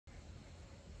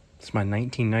It's my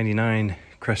 1999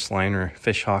 Crestliner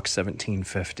Fishhawk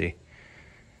 1750.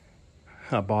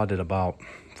 I bought it about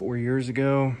 4 years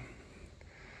ago.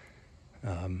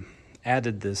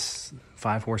 Added this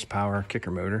 5 horsepower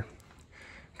kicker motor,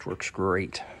 which works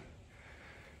great.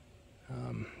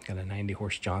 Got a 90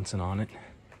 horse Johnson on it.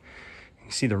 You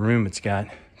can see the room it's got.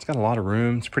 It's got a lot of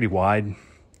room. It's pretty wide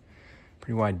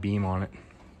beam on it.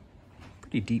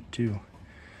 Pretty deep too.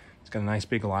 It's got a nice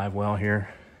big live well here.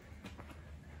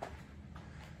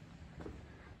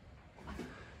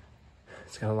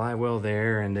 It's got a live well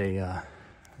there and a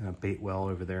bait well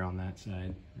over there on that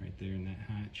side, right there in that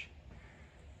hatch.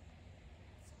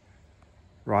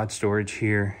 Rod storage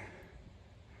here.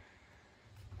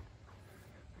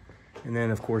 And then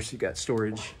of course you got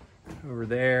storage over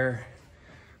there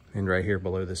and right here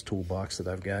below this toolbox that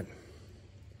I've got.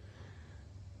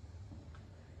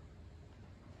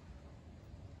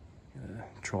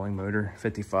 Trolling motor,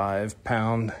 55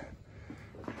 pound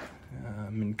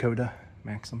Minn Kota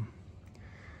Maxim.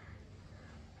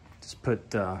 Just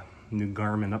put new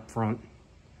Garmin up front.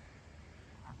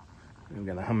 We've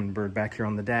got a Humminbird back here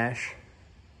on the dash.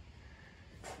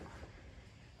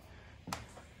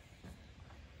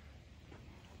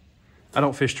 I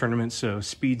don't fish tournaments, so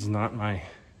speed's not my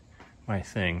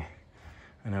thing.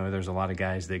 I know there's a lot of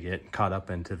guys that get caught up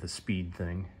into the speed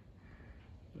thing.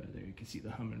 But there you can see the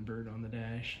Humminbird on the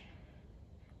dash.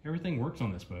 Everything works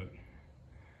on this boat.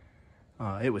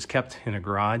 It was kept in a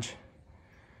garage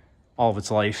all of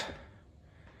its life.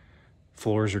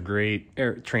 Floors are great,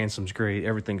 transom's great,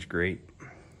 everything's great.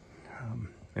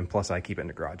 And plus I keep it in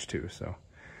the garage too, so.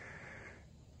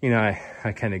 You know,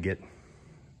 I kind of get,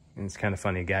 and it's kind of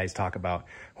funny, guys talk about,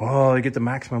 well, you get the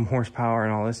maximum horsepower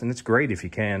and all this, and it's great if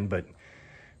you can, but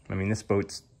I mean, this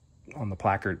boat's on the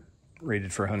placard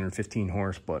rated for 115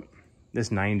 horse, but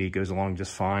this 90 goes along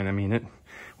just fine. I mean,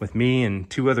 with me and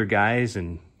 2 other guys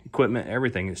and equipment,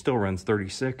 everything, it still runs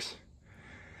 36.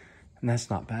 And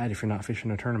that's not bad if you're not fishing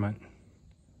a tournament.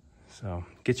 So,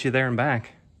 gets you there and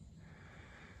back.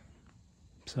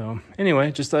 So,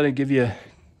 anyway, just thought I'd give you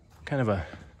kind of a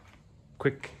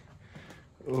quick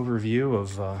overview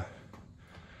of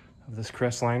this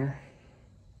Crestliner.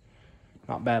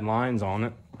 Not bad lines on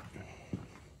it.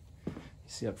 You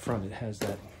see up front it has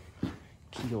that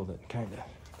keel that kind of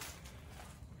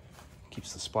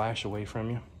keeps the splash away from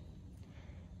you.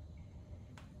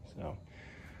 So,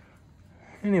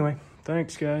 anyway,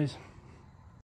 thanks guys.